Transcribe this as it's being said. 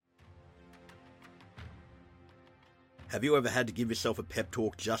Have you ever had to give yourself a pep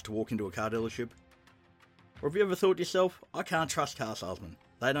talk just to walk into a car dealership? Or have you ever thought to yourself, I can't trust car salesmen,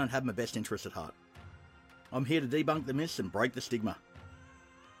 they don't have my best interest at heart? I'm here to debunk the myths and break the stigma.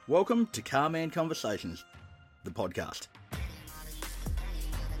 Welcome to Carman Conversations, the podcast.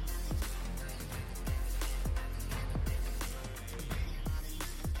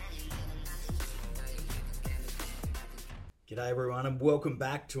 G'day everyone and welcome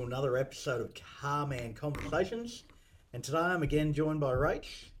back to another episode of Carman Conversations. And today I'm again joined by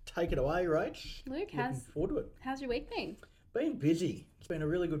Rach. Take it away, Rach. Luke, Looking forward to it. how's your week been? Been busy. It's been a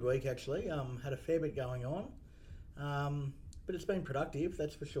really good week actually. Had a fair bit going on. But it's been productive,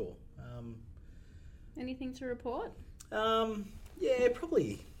 that's for sure. Anything to report? Yeah,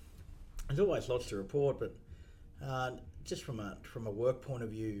 probably. There's always lots to report, but just from a work point of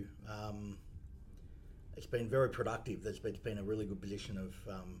view, it's been very productive. It's been a really good position of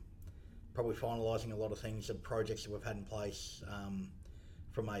probably finalising a lot of things and projects that we've had in place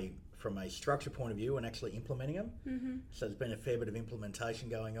from a structure point of view and actually implementing them. Mm-hmm. So there's been a fair bit of implementation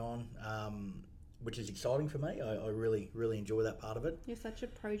going on, which is exciting for me. I really enjoy that part of it. You're such a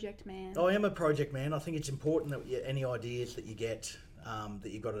project man. I am a project man. I think it's important that any ideas that you get,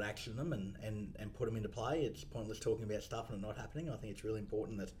 that you've got to action them and put them into play. It's pointless talking about stuff and it not happening. I think it's really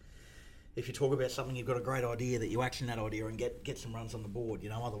important that if you talk about something, you've got a great idea, that you action that idea and get some runs on the board.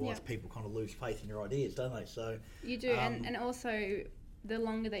 Otherwise people kind of lose faith in your ideas, don't they? So you do, and also the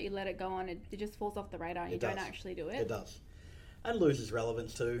longer that you let it go on, it just falls off the radar and you don't actually do it. It does. And loses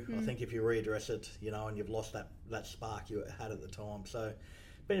relevance too. I think if you readdress it, and you've lost that spark you had at the time. So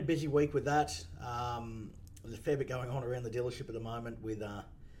been a busy week with that. There's a fair bit going on around the dealership at the moment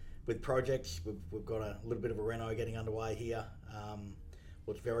with projects. We've got a little bit of a reno getting underway here.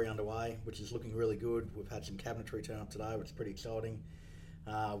 It's very underway, which is looking really good. We've had some cabinetry turn up today, which is pretty exciting.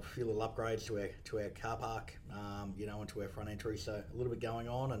 A few little upgrades to our car park, and to our front entry. So a little bit going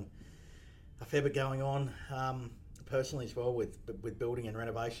on and a fair bit going on personally as well with building and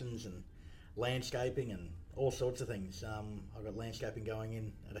renovations and landscaping and all sorts of things. I've got landscaping going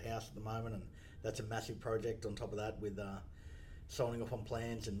in at a house at the moment, and that's a massive project. On top of that, with signing off on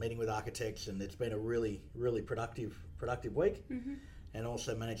plans and meeting with architects, and it's been a really productive week. Mm-hmm. And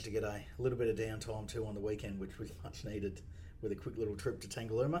also managed to get a little bit of downtime too on the weekend, which was much needed, with a quick little trip to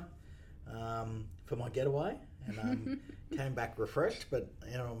Tangalooma for my getaway, and came back refreshed. But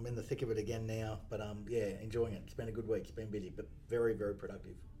I'm in the thick of it again now. But enjoying it. It's been a good week. It's been busy, but very very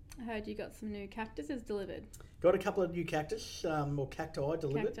productive. I heard you got some new cactuses delivered. Got a couple of new cactus or cacti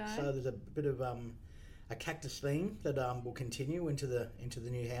delivered. Cacti. So there's a bit of a cactus theme that will continue into the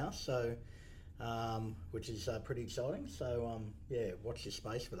new house. So. Which is pretty exciting. So watch your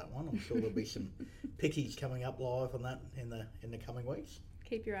space for that one. I'm sure there'll be some pickies coming up live on that in the coming weeks.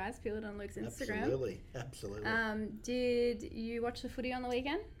 Keep your eyes peeled on Luke's Instagram. Absolutely. Did you watch the footy on the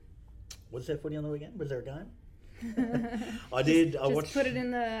weekend? Was there footy on the weekend? Was there a game? I did. I watched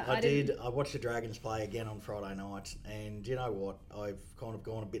the Dragons play again on Friday night, and you know what? I've kind of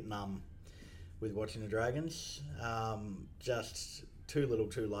gone a bit numb with watching the Dragons. Just too little,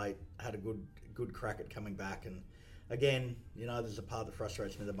 too late. Had a good crack at coming back, and again, there's a part that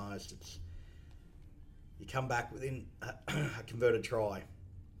frustrates me the most. It's you come back within a converted try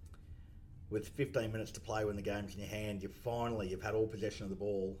with 15 minutes to play when the game's in your hand. You've had all possession of the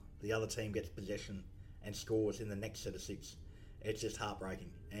ball. The other team gets possession and scores in the next set of six. It's just heartbreaking,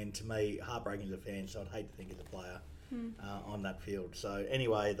 and to me, heartbreaking as a fan. So I'd hate to think as a player on that field. So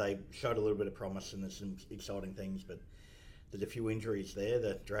anyway, they showed a little bit of promise, and there's some exciting things, but there's a few injuries there.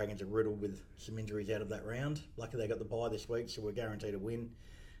 The Dragons are riddled with some injuries out of that round. Luckily, they got the bye this week, so we're guaranteed a win.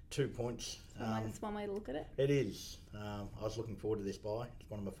 2 points. That's one way to look at it. It is. I was looking forward to this bye. It's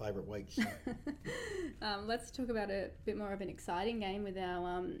one of my favourite weeks. So. Let's talk about a bit more of an exciting game with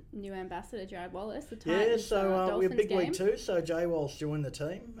our new ambassador, Jared Wallace. The Titans, so we have a big game. week too. So Jay Wallace joined the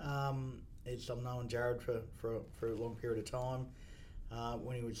team. I've known Jared for a long period of time.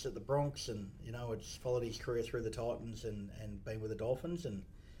 When he was at the Bronx, and it's followed his career through the Titans and been with the Dolphins, and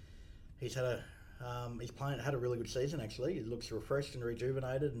he's had had a really good season actually. He looks refreshed and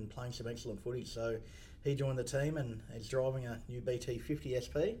rejuvenated and playing some excellent footy. So he joined the team and is driving a new BT50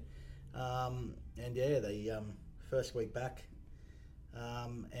 SP. The first week back,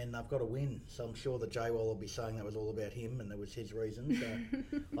 and I've got a win. So I'm sure that J-Wall will be saying that was all about him and that was his reason. So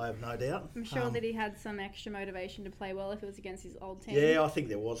I have no doubt. I'm sure that he had some extra motivation to play well if it was against his old team. Yeah, I think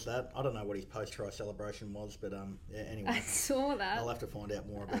there was that. I don't know what his post-try celebration was, but anyway. I saw that. I'll have to find out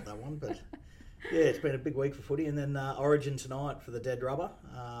more about that one. But yeah, it's been a big week for footy. And then Origin tonight for the Dead Rubber.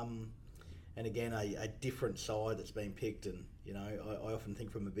 And again, a different side that's been picked. And, I often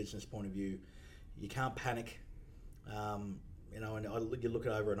think from a business point of view, you can't panic And you look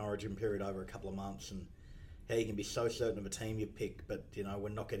at over an origin period over a couple of months and how you can be so certain of a team you pick, but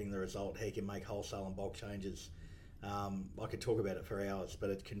when not getting the result, how you can make wholesale and bulk changes. I could talk about it for hours, but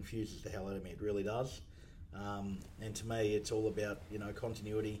it confuses the hell out of me. It really does. And to me, it's all about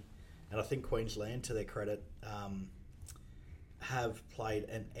continuity. And I think Queensland, to their credit, have played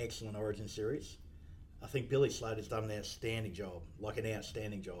an excellent Origin series. I think Billy Slater's done an outstanding job, like an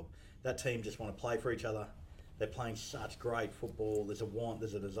outstanding job. That team just want to play for each other. They're playing such great football. There's a want,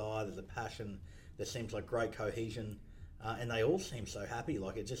 there's a desire, there's a passion. There seems like great cohesion. And they all seem so happy.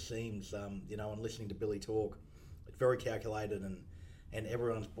 Like it just seems, and listening to Billy talk, it's very calculated and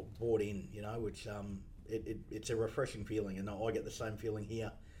everyone's bought in, which it's a refreshing feeling. And I get the same feeling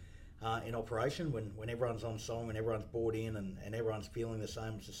here in operation when everyone's on song and everyone's bought in and everyone's feeling the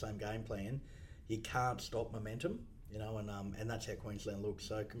same. It's the same game plan. You can't stop momentum, and that's how Queensland looks.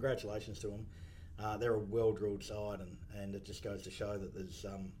 So congratulations to them. They're a well-drilled side, and it just goes to show that there's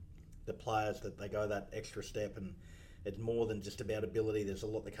the players that they go that extra step, and it's more than just about ability. There's a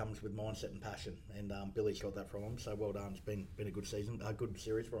lot that comes with mindset and passion, and Billy's got that from him. So well done. It's been a good season, a good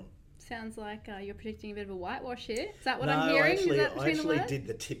series for him. Sounds like you're predicting a bit of a whitewash here. Is that what I'm hearing? I actually did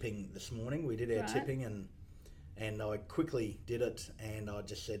the tipping this morning. We did our tipping, and I quickly did it, and I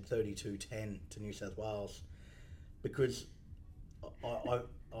just said 32-10 to New South Wales because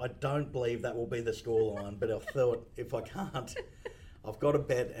I don't believe that will be the scoreline, but I thought if I can't, I've got to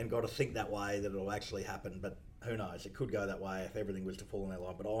bet and got to think that way that it'll actually happen. But who knows? It could go that way if everything was to fall in their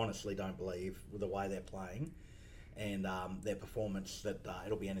line. But I honestly don't believe with the way they're playing and their performance that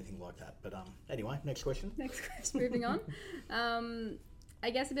it'll be anything like that. But anyway, next question. Next question. Moving on.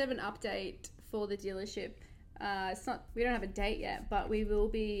 I guess a bit of an update for the dealership. We don't have a date yet, but we will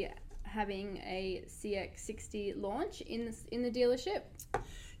be having a CX-90 launch in the dealership.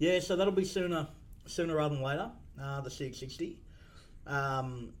 Yeah, so that'll be sooner rather than later. The CX-90.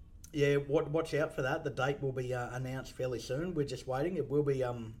 Watch out for that. The date will be announced fairly soon. We're just waiting. It will be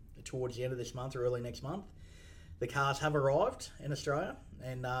towards the end of this month or early next month. The cars have arrived in Australia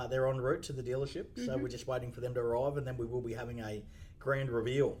and they're en route to the dealership. Mm-hmm. So we're just waiting for them to arrive, and then we will be having a grand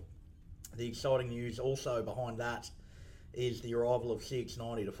reveal. The exciting news also behind that is the arrival of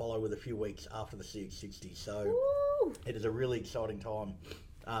CX-90 to follow with a few weeks after the CX-90. So it is a really exciting time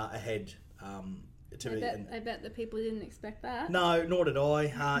ahead. I bet the people didn't expect that. No, nor did I.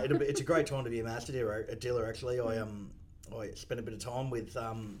 It's a great time to be a Mazda dealer actually. I spent a bit of time with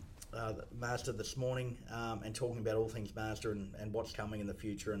Mazda this morning and talking about all things Mazda and what's coming in the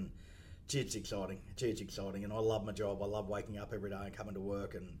future, and it's exciting. And I love my job. I love waking up every day and coming to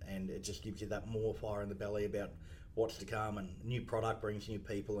work, and it just gives you that more fire in the belly about what's to come, and new product brings new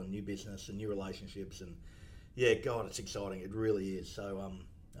people and new business and new relationships, and yeah, God, it's exciting. It really is. So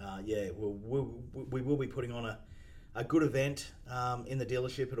we will be putting on a good event in the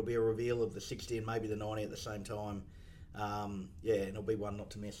dealership. It'll be a reveal of the 60 and maybe the 90 at the same time. And it'll be one not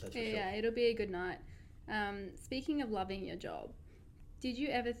to miss, that's for sure. Yeah, it'll be a good night. Speaking of loving your job, did you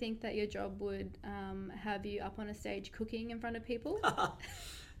ever think that your job would have you up on a stage cooking in front of people?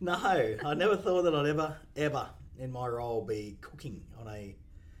 No, I never thought that I'd ever in my role be cooking on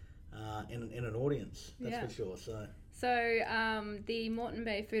in an audience, that's for sure. So the Moreton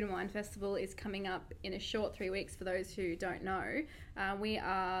Bay Food and Wine Festival is coming up in a short 3 weeks. For those who don't know, we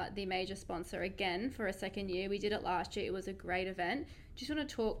are the major sponsor again for a second year. We did it last year. It was a great event. Just want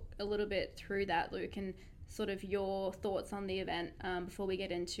to talk a little bit through that, Luke, and sort of your thoughts on the event before we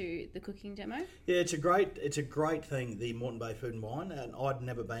get into the cooking demo. Yeah, it's a great thing, the Moreton Bay Food and Wine, and I'd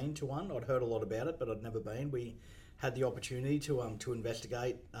never been to one. I'd heard a lot about it, but I'd never been. We had the opportunity to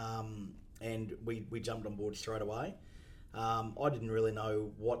investigate, and we jumped on board straight away. I didn't really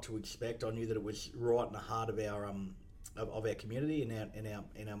know what to expect. I knew that it was right in the heart of our community,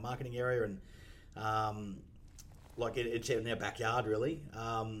 in our marketing area, and it's in our backyard really.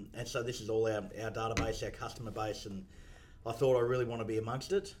 And so this is all our database, our customer base, and I thought I really want to be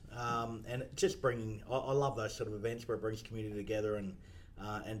amongst it. And just bringing, I love those sort of events where it brings community together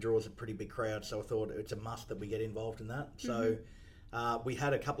and draws a pretty big crowd. So I thought it's a must that we get involved in that. Mm-hmm. So. We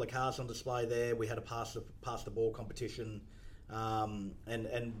had a couple of cars on display there. We had a pass the ball competition, and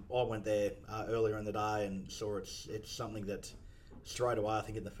I went there earlier in the day and saw it's something that straight away, I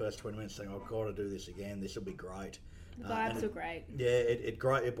think in the first 20 minutes, saying I've got to do this again. This will be great. The vibes were great. Yeah, it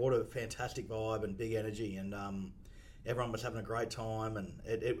brought a fantastic vibe and big energy, and everyone was having a great time, and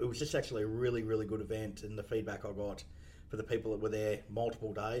it was just actually a really, really good event. And the feedback I got for the people that were there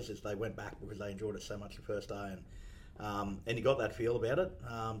multiple days as they went back because they enjoyed it so much the first day, and you got that feel about it.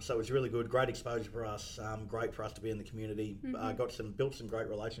 So it was really good, great exposure for us, great for us to be in the community. Mm-hmm. Built some great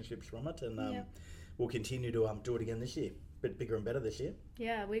relationships from it, and we'll continue to do it again this year. A bit bigger and better this year.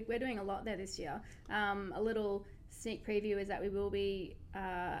 Yeah, we're doing a lot there this year. A little sneak preview is that we will be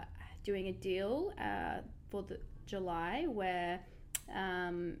doing a deal for the July where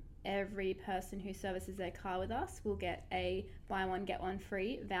every person who services their car with us will get a buy one get one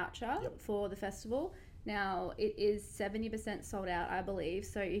free voucher for the festival. Now it is 70% sold out, I believe.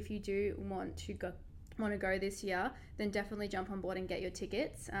 So if you do want to go this year, then definitely jump on board and get your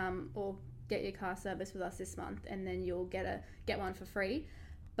tickets, or get your car service with us this month, and then you'll get one for free.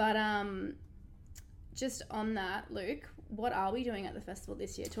 But just on that, Luke, what are we doing at the festival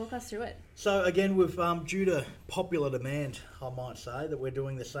this year? Talk us through it. So again, with due to popular demand, I might say that we're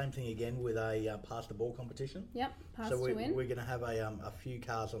doing the same thing again with a pass the ball competition. Yep, pass to win. We're going to have a few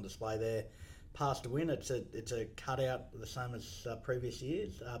cars on display there. Pass to win. It's a cutout the same as previous year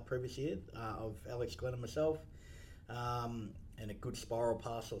of Alex, Glenn, and myself, and a good spiral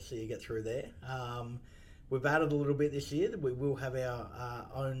pass. I'll see you get through there. We've added a little bit this year that we will have our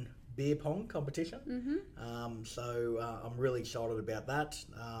own beer pong competition. So I'm really excited about that.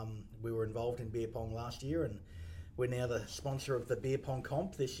 We were involved in beer pong last year, and we're now the sponsor of the beer pong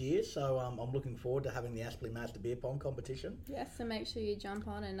comp this year. So I'm looking forward to having the Aspley Master beer pong competition. Yes, so make sure you jump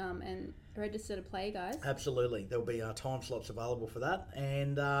on and register to play, guys. Absolutely, there'll be time slots available for that,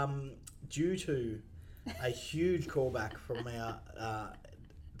 and due to a huge callback from our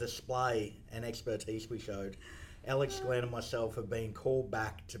display and expertise we showed, Alex, Glenn, and myself have been called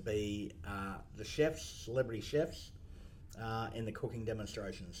back to be the celebrity chefs, in the cooking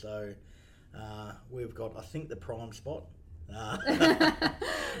demonstration. So we've got, I think, the prime spot. The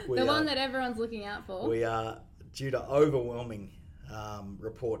one that everyone's looking out for. We are, due to overwhelming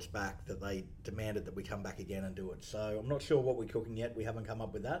reports back, that they demanded that we come back again and do it. So I'm not sure what we're cooking yet. We haven't come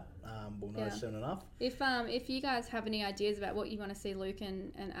up with that. We'll know soon enough. If you guys have any ideas about what you want to see Luke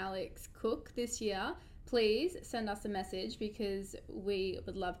and Alex cook this year, please send us a message, because we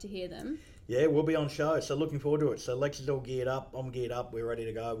would love to hear them. Yeah, we'll be on show, so looking forward to it. So Lex is all geared up, I'm geared up, we're ready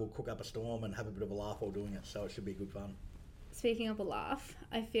to go. We'll cook up a storm and have a bit of a laugh while doing it, so it should be good fun. Speaking of a laugh,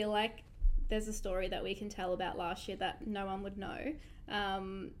 I feel like there's a story that we can tell about last year that no one would know.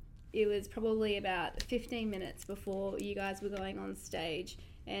 It was probably about 15 minutes before you guys were going on stage,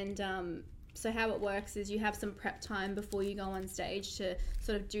 and so how it works is you have some prep time before you go on stage to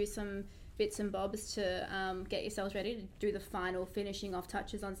sort of do some bits and bobs to get yourselves ready to do the final finishing off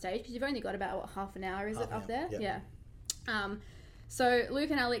touches on stage, because you've only got about half an hour, is it, up there? Yep. Yeah. So Luke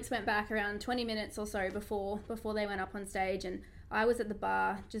and Alex went back around 20 minutes or so before they went up on stage, and I was at the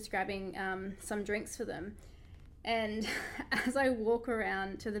bar just grabbing some drinks for them. And as I walk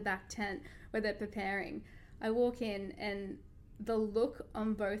around to the back tent where they're preparing, I walk in, and the look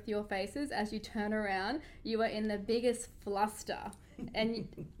on both your faces as you turn around, you are in the biggest fluster. And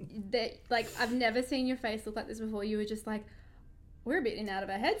I've never seen your face look like this before. You were just like, we're a bit in out of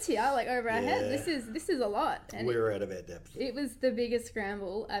our heads here, like over our heads. This is a lot. And we're out of our depth. It was the biggest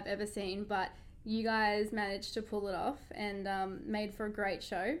scramble I've ever seen, but you guys managed to pull it off and made for a great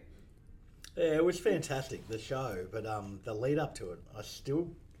show. Yeah, it was fantastic, the show, but the lead up to it, I still,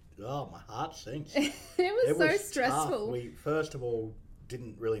 my heart sinks. It was so stressful. Tough. We first of all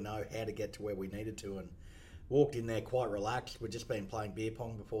didn't really know how to get to where we needed to, and walked in there quite relaxed. We'd just been playing beer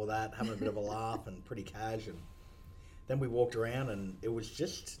pong before that, having a bit of a laugh and pretty cash. And then we walked around, and it was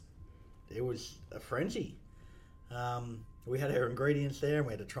a frenzy. We had our ingredients there, and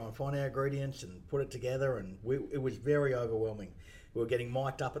we had to try and find our ingredients and put it together, and it was very overwhelming. We were getting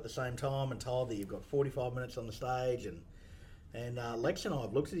mic'd up at the same time and told that you've got 45 minutes on the stage, and Lex and I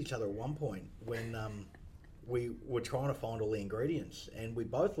have looked at each other at one point when we were trying to find all the ingredients, and we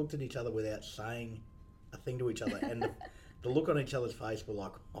both looked at each other without saying a thing to each other, and the look on each other's face were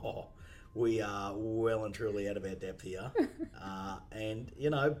like, we are well and truly out of our depth here. And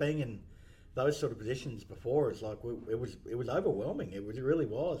being in those sort of positions before, it's like it was overwhelming. It really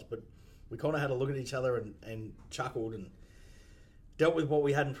was, but we kind of had to look at each other and chuckled and dealt with what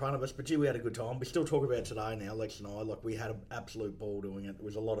we had in front of us. But gee, we had a good time. We still talk about it today now, Lex and I. Like, we had an absolute ball doing it. It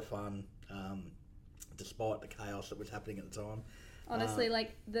was a lot of fun, despite the chaos that was happening at the time. Honestly,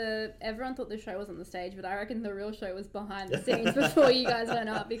 everyone thought the show was on the stage, but I reckon the real show was behind the scenes before you guys went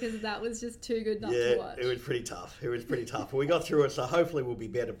up, because that was just too good not to watch. It was pretty tough. But we got through it, so hopefully we'll be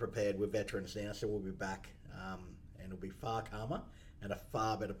better prepared. We're veterans now, so we'll be back, and it'll be far calmer and a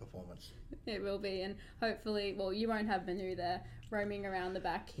far better performance. It will be, and hopefully, you won't have Manu there roaming around the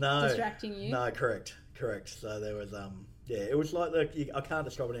back, distracting you. No, correct. So there was, it was like I can't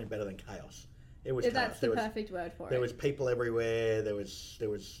describe it any better than chaos. It was chaos. That's the perfect word for it. There was people everywhere. There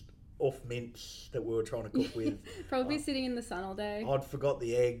was off mince that we were trying to cook with. Probably sitting in the sun all day. I'd forgot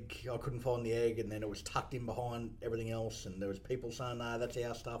the egg. I couldn't find the egg, and then it was tucked in behind everything else. And there was people saying, "No, that's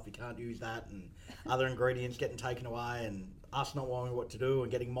our stuff. You can't use that." And other ingredients getting taken away, and us not knowing what to do,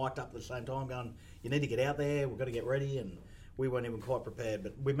 and getting mic'd up at the same time, going, "You need to get out there. We've got to get ready." And we weren't even quite prepared,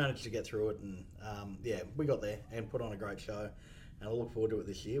 but we managed to get through it. And we got there and put on a great show. And I look forward to it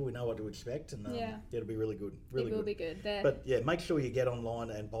this year. We know what to expect, and it'll be really good. Really it will be good. There. But yeah, make sure you get online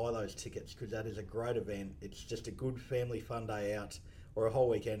and buy those tickets, because that is a great event. It's just a good family fun day out, or a whole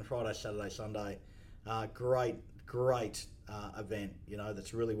weekend, Friday, Saturday, Sunday. Great event.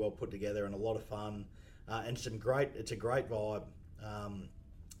 That's really well put together and a lot of fun, and it's a great vibe.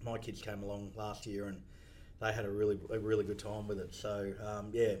 My kids came along last year and they had a really good time with it. So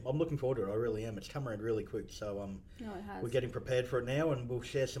I'm looking forward to it. I really am. It's come around really quick. So it has. We're getting prepared for it now, and we'll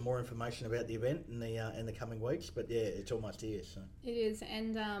share some more information about the event in the coming weeks. But yeah, it's almost here. So it is.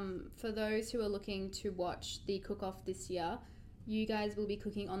 And for those who are looking to watch the cook-off this year, you guys will be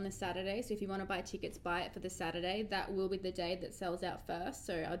cooking on the Saturday. So if you want to buy tickets, buy it for the Saturday. That will be the day that sells out first.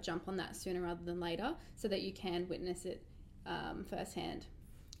 So I'll jump on that sooner rather than later, so that you can witness it firsthand.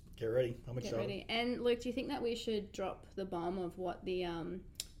 Get ready. I'm excited. Get ready. And Luke, do you think that we should drop the bomb of what the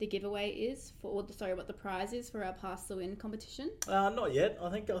giveaway is what the prize is for our Pass the Win competition? Not yet.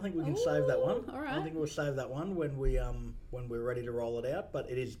 I think we can save that one. All right. I think we'll save that one when we're ready to roll it out. But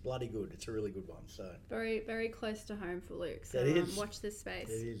it is bloody good. It's a really good one. So very, very close to home for Luke. So it is. Watch this space.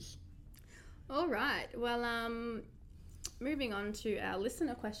 It is. All right. Well, moving on to our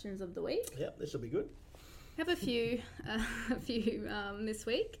listener questions of the week. Yep, this will be good. We have a few this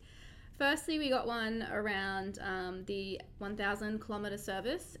week. Firstly, we got one around the 1,000 kilometre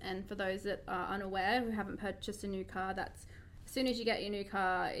service, and for those that are unaware who haven't purchased a new car, that's as soon as you get your new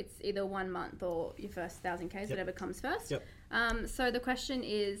car, it's either 1 month or your first 1,000 Ks, whatever comes first. Yep. So the question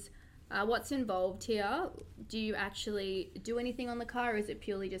is, what's involved here? Do you actually do anything on the car, or is it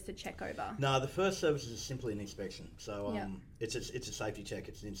purely just a check over? No, the first service is simply an inspection. So it's a safety check.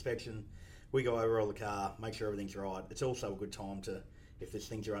 It's an inspection. We go over all the car, make sure everything's right. It's also a good time to, if there's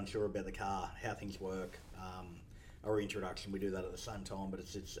things you're unsure about the car, how things work, or introduction, we do that at the same time, but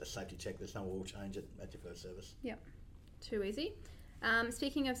it's a safety check. There's no oil change at your first service. Yep, too easy.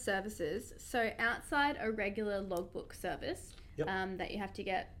 Speaking of services, so outside a regular logbook service that you have to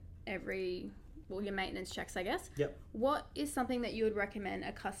get your maintenance checks, I guess. Yep. What is something that you would recommend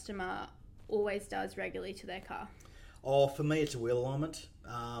a customer always does regularly to their car? Oh, for me, it's a wheel alignment.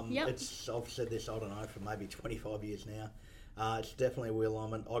 Yep. I've said this, I don't know, for maybe 25 years now. It's definitely a wheel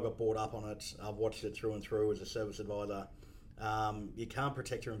alignment. I got brought up on it. I've watched it through and through as a service advisor. You can't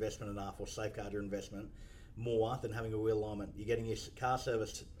protect your investment enough or safeguard your investment more than having a wheel alignment. You're getting your car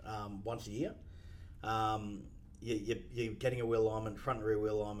serviced once a year. You're getting a wheel alignment, front and rear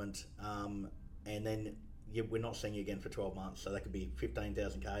wheel alignment, and then we're not seeing you again for 12 months. So that could be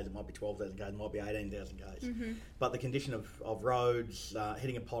 15,000 Ks, it might be 12,000 Ks, it might be 18,000 Ks. Mm-hmm. But the condition of roads,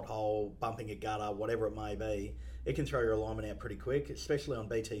 hitting a pothole, bumping a gutter, whatever it may be, it can throw your alignment out pretty quick, especially on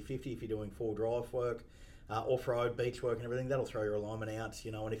BT50 if you're doing full drive work, off-road, beach work and everything. That'll throw your alignment out,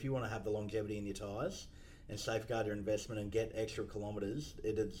 and if you want to have the longevity in your tyres and safeguard your investment and get extra kilometres,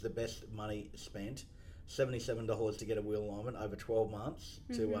 it is the best money spent. $77 to get a wheel alignment over 12 months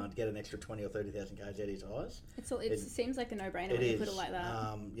to get an extra 20 or 30,000 Ks out of your tyres. It seems like a no-brainer when you put it like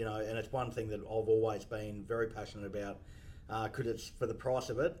that. And it's one thing that I've always been very passionate about, because it's for the price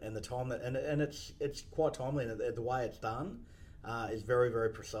of it and the time that, and it's quite timely, and the way it's done is very,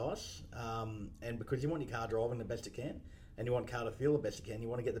 very precise. And because you want your car driving the best it can, and you want your car to feel the best it can, you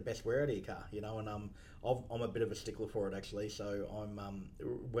want to get the best wear out of your car, and I'm a bit of a stickler for it actually, so I'm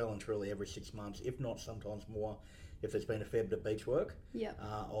well and truly every 6 months, if not sometimes more, if there's been a fair bit of beach work,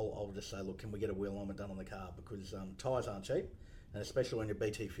 I'll just say, look, can we get a wheel alignment done on the car, because tyres aren't cheap, and especially when you're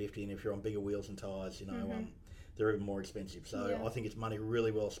BT50 and if you're on bigger wheels and tyres, they're even more expensive. So I think it's money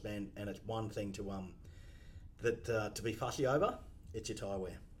really well spent, and it's one thing to be fussy over, it's your tyre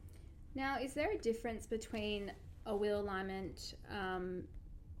wear. Now, is there a difference between a wheel alignment,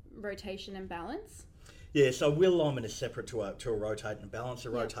 rotation and balance? Yeah, so wheel alignment is separate to a rotate and balance.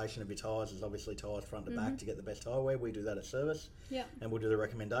 The rotation of your tyres is obviously tyres front to back to get the best tyre wear. We do that at service. Yeah. And we'll do the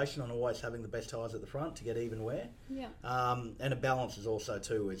recommendation on always having the best tyres at the front to get even wear. Yeah. And a balance is also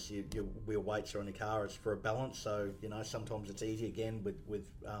too, is your wheel weights are on your car. It's for a balance, so sometimes it's easy again with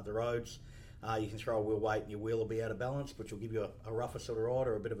the roads. You can throw a wheel weight and your wheel will be out of balance, which will give you a rougher sort of ride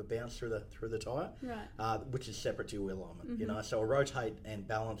or a bit of a bounce through the tyre, right? Which is separate to your wheel alignment. So a rotate and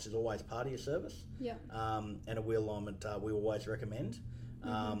balance is always part of your service. Yeah. And a wheel alignment we always recommend.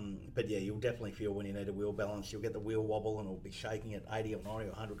 But yeah, you'll definitely feel when you need a wheel balance. You'll get the wheel wobble and it'll be shaking at 80 or 90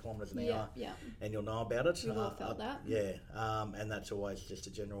 or 100 kilometres an hour. Yeah. And you'll know about it. We've all felt that. Yeah, and that's always just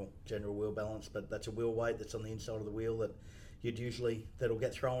a general wheel balance. But that's a wheel weight that's on the inside of the wheel that'll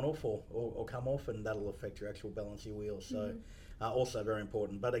get thrown off or come off, and that'll affect your actual balance of your wheels. So also very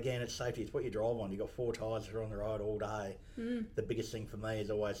important. But again, it's safety. It's what you drive on. You've got 4 tyres that are on the road all day. The biggest thing for me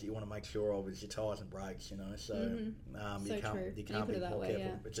is always that you want to make sure of is your tyres and brakes, you know. So, So you true. can't be more careful.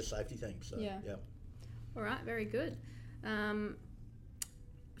 Yeah. It's a safety thing. So yeah. All right, very good. Final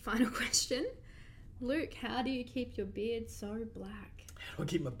question. Luke, how do you keep your beard so black? How do I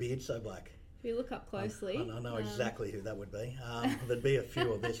keep my beard so black? If you look up closely... I know exactly who that would be. There'd be a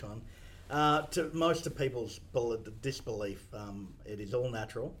few of this one. To most of people's disbelief, it is all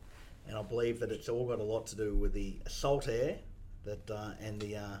natural, and I believe that it's all got a lot to do with the salt air and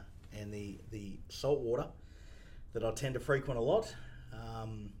the salt water that I tend to frequent a lot,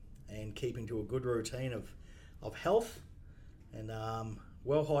 and keeping to a good routine of health and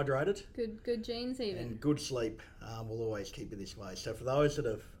well hydrated. Good genes even. And good sleep will always keep you this way. So for those that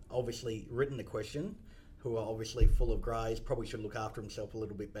have obviously written the question, who are obviously full of greys, probably should look after himself a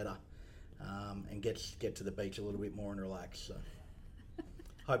little bit better, and get to the beach a little bit more and relax. So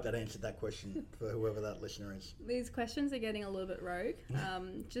hope that answered that question for whoever that listener is. These questions are getting a little bit rogue.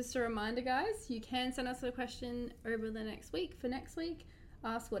 Just a reminder, guys, you can send us a question over the next week. For next week,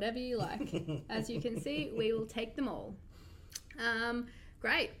 ask whatever you like. As you can see, we will take them all.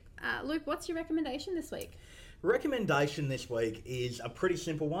 Great. Luke, what's your recommendation this week? Recommendation this week is a pretty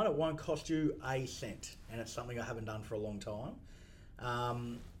simple one. It won't cost you a cent, and it's something I haven't done for a long time.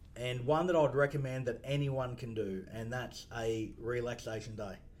 And one that I'd recommend that anyone can do, and that's a relaxation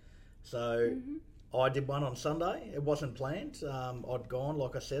day. So I did one on Sunday. It wasn't planned. I'd gone,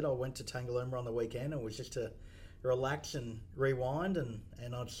 like I said, I went to Tangalooma on the weekend. It was just to relax and rewind. And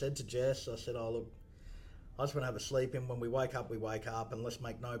I'd said to Jess, I said, oh, look, I just want to have a sleep in. When we wake up, and let's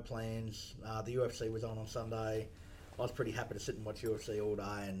make no plans. The UFC was on Sunday. I was pretty happy to sit and watch UFC all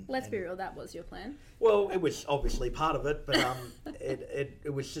day. And let's be real, that was your plan. Well, it was obviously part of it, but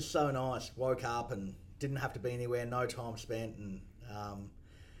it was just so nice. Woke up and didn't have to be anywhere, no time spent, and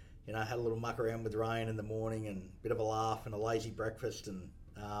had a little muck around with rain in the morning and a bit of a laugh and a lazy breakfast, and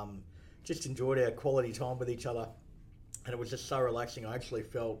just enjoyed our quality time with each other. And it was just so relaxing. I actually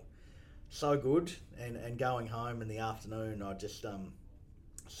felt so good, and going home in the afternoon, I just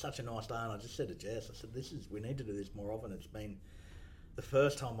such a nice day, and I just said to Jess, I said, we need to do this more often. It's been the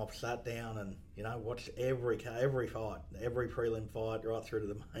first time I've sat down and watched every fight, every prelim fight, right through to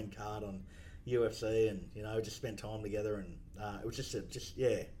the main card on UFC, and just spent time together, and it was just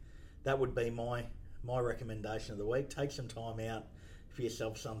that would be my recommendation of the week. Take some time out for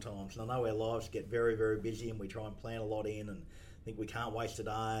yourself sometimes. And I know our lives get very, very busy, and we try and plan a lot in and think we can't waste a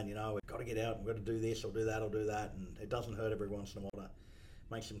day, and we've got to get out and we've got to do this or do that or do that, and it doesn't hurt every once in a while to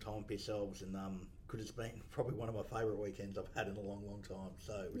make some time for yourselves. And because it's been probably one of my favourite weekends I've had in a long, long time.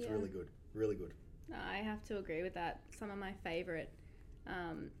 So it was really good, really good. I have to agree with that. Some of my favourite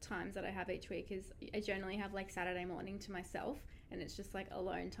times that I have each week is I generally have like Saturday morning to myself, and it's just like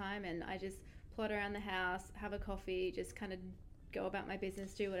alone time, and I just plod around the house, have a coffee, just kind of go about my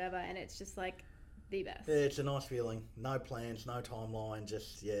business, do whatever, and it's just like the best. Yeah, it's a nice feeling. No plans, no timeline,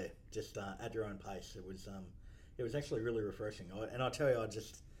 just at your own pace. It was actually really refreshing. I tell you, I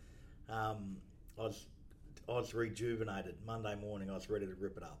was rejuvenated. Monday morning, I was ready to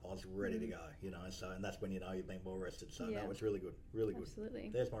rip it up. I was ready to go, so, and that's when you've been well rested. So that was really good, really good. Absolutely.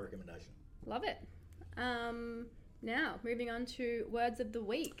 There's my recommendation. Love it. Now, moving on to Words of the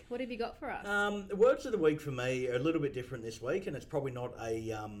Week. What have you got for us? Words of the Week for me are a little bit different this week, and it's probably not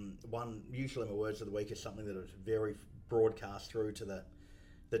a one. Usually my Words of the Week is something that is very broadcast through to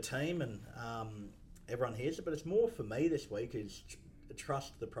the team, and everyone hears it, but it's more for me this week is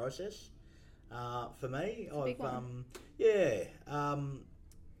trust the process. For me,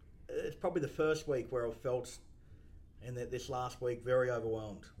 it's probably the first week where I've felt, and this last week, very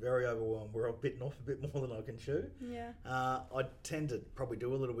overwhelmed, where I've bitten off a bit more than I can chew. Yeah. I tend to probably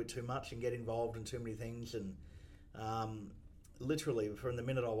do a little bit too much and get involved in too many things, and literally from the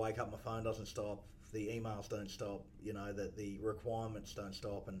minute I wake up, my phone doesn't stop, the emails don't stop, that the requirements don't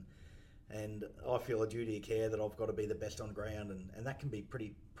stop, and I feel a duty of care that I've got to be the best on ground, and that can be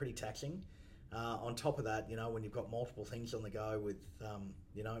pretty taxing. On top of that, when you've got multiple things on the go with,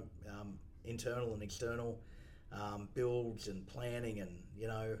 internal and external builds and planning, and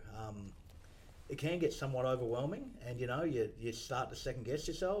it can get somewhat overwhelming, and you start to second guess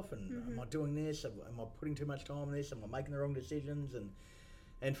yourself, and am I doing this? Am I putting too much time on this? Am I making the wrong decisions?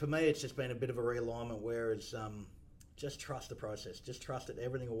 And for me, it's just been a bit of a realignment, whereas just trust the process. Just trust it.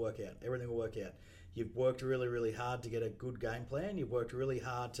 Everything will work out. Everything will work out. You've worked really, really hard to get a good game plan. You've worked really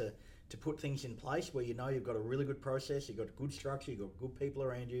hard to put things in place where you know you've got a really good process, you've got a good structure, you've got good people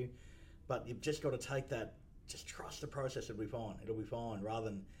around you, but you've just got to take that, just trust the process. It'll be fine. It'll be fine, rather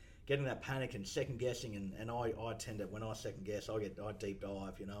than getting that panic and second guessing. And I tend to, when I second guess, I deep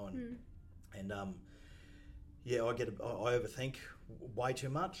dive, you know, and yeah, I overthink way too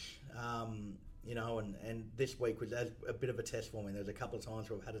much, you know, and this week was a bit of a test for me. There's a couple of times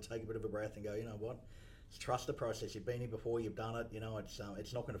where I've had to take a bit of a breath and go, you know what, just trust the process. You've been here before, you've done it, you know, it's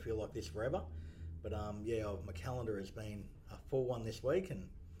not going to feel like this forever. But yeah, my calendar has been a full one this week, and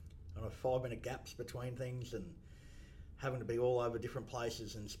on a 5-minute gaps between things, and having to be all over different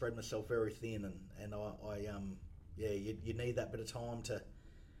places and spread myself very thin, and yeah, you need that bit of time to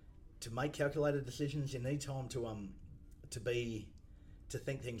make calculated decisions. You need time to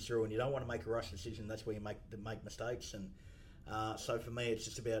think things through, and you don't want to make a rush decision. That's where you make mistakes. And so for me, it's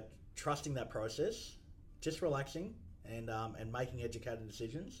just about trusting that process, just relaxing, and making educated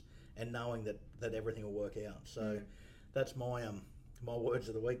decisions, and knowing that everything will work out. So that's my words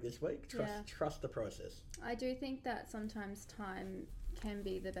of the week this week. Trust the process. I do think that sometimes time can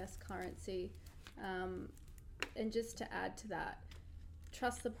be the best currency, and just to add to that,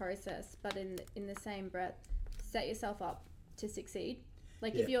 trust the process, but in the same breath, set yourself up to succeed.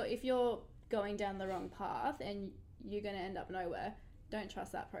 Like if you're going down the wrong path and you're going to end up nowhere, don't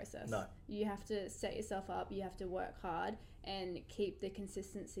trust that process. No. You have to set yourself up, you have to work hard and keep the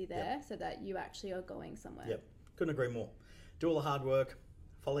consistency there so that you actually are going somewhere. Yep, couldn't agree more. Do all the hard work,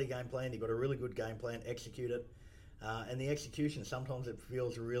 follow your game plan. You've got a really good game plan, execute it. And the execution, sometimes it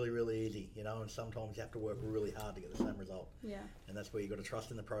feels really, really easy, you know, and sometimes you have to work really hard to get the same result. Yeah. And that's where you've got to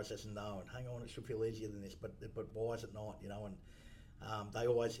trust in the process and know, and hang on, it should feel easier than this, but why is it not, you know? And you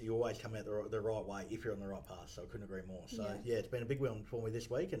always come out the right way if you're on the right path. So I couldn't agree more. So yeah, it's been a big one for me this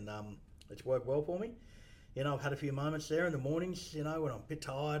week, and it's worked well for me. You know, I've had a few moments there in the mornings, you know, when I'm a bit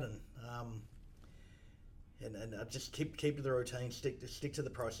tired, and I just keep to the routine, stick to the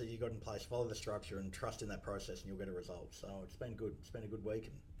process you got in place, follow the structure, and trust in that process, and you'll get a result. So it's been good. It's been a good week,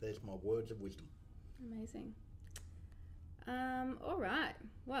 and there's my words of wisdom. Amazing. All right.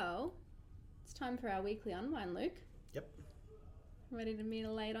 Well, it's time for our weekly unwind, Luke. Yep. Ready to me to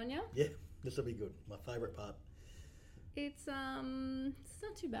lay it on you? Yeah, this will be good. My favourite part. It's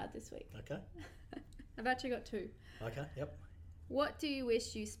not too bad this week. Okay. I've actually got 2. Okay. Yep. What do you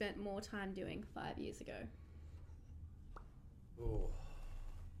wish you spent more time doing 5 years ago? Oh.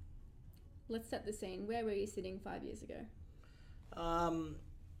 Let's set the scene. Where were you sitting 5 years ago?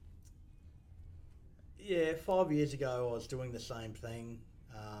 Yeah, 5 years ago I was doing the same thing.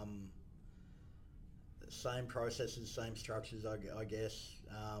 Same processes, same structures, I guess.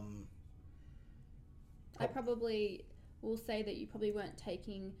 I probably will say that you probably weren't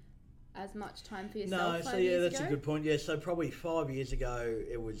taking as much time for yourself. No, so yeah, that's a good point. Yeah, so probably 5 years ago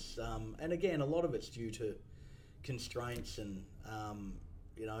it was, and again, a lot of it's due to constraints and,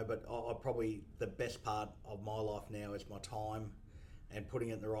 you know, but I probably, the best part of my life now is my time and putting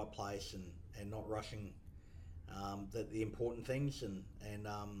it in the right place and not rushing the important things, and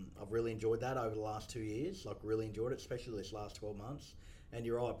I've really enjoyed that over the last 2 years. Like, really enjoyed it, especially this last 12 months. And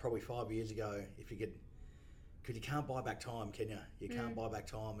you're right, probably 5 years ago, if you could, because you can't buy back time, can you? You can't buy back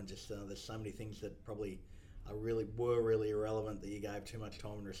time, and just there's so many things that probably were really irrelevant that you gave too much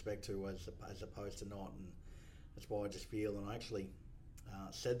time and respect to, as opposed to not. And that's why I just feel, and I actually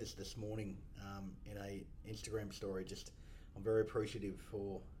said this morning in a Instagram story. Just I'm very appreciative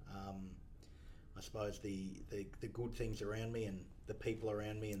for. I suppose the good things around me and the people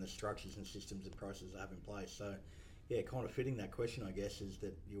around me and the structures and systems and processes I have in place. So, yeah, kind of fitting that question, I guess, is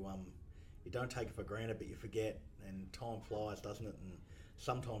that you don't take it for granted, but you forget, and time flies, doesn't it? And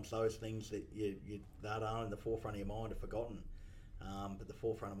sometimes those things that that are in the forefront of your mind are forgotten. But the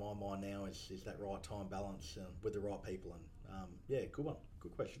forefront of my mind now is that right time balance with the right people. And yeah, good one.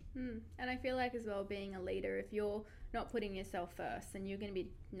 Good question. And I feel like as well, being a leader, if you're not putting yourself first, then you're going to be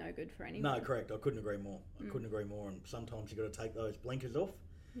no good for anyone. No, correct. I couldn't agree more. Couldn't agree more. And sometimes you've got to take those blinkers off.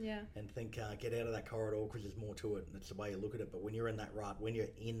 Yeah. And think, get out of that corridor, because there's more to it. And it's the way you look at it. But when you're in that rut, when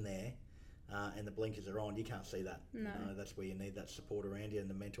you're in there and the blinkers are on, you can't see that. No. You know, that's where you need that support around you and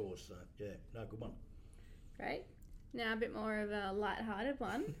the mentors. So, yeah, no, good one. Great. Now a bit more of a light-hearted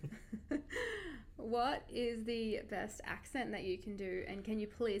one. What is the best accent that you can do, and can you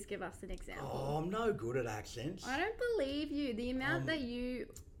please give us an example? Oh, I'm no good at accents. I don't believe you. The amount that you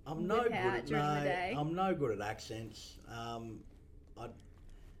I'm no good at during the day. I'm no good at accents.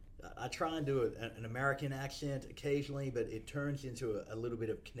 I try and do an American accent occasionally, but it turns into a little bit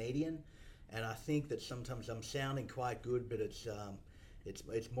of Canadian, and I think that sometimes I'm sounding quite good, but it's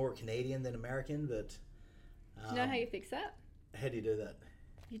more Canadian than American. But do you know how you fix that? How do you do that?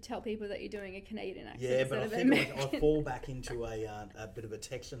 You tell people that you're doing a Canadian accent. Yeah, but I instead of think American. I fall back into a bit of a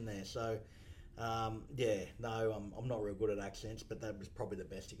Texan there. So, I'm not real good at accents, but that was probably the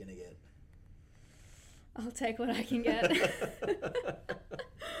best you're going to get. I'll take what I can get.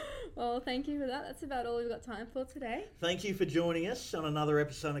 Well, thank you for that. That's about all we've got time for today. Thank you for joining us on another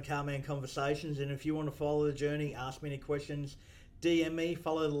episode of Carman Conversations. And if you want to follow the journey, ask me any questions, DM me,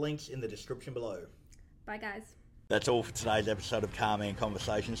 follow the links in the description below. Bye, guys. That's all for today's episode of Carman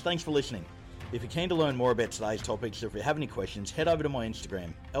Conversations. Thanks for listening. If you're keen to learn more about today's topics, or if you have any questions, head over to my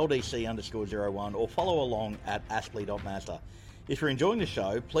Instagram, LDC_01, or follow along at aspley.master. If you're enjoying the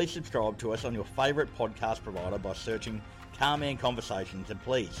show, please subscribe to us on your favourite podcast provider by searching Carman Conversations. And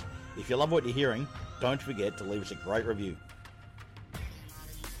please, if you love what you're hearing, don't forget to leave us a great review.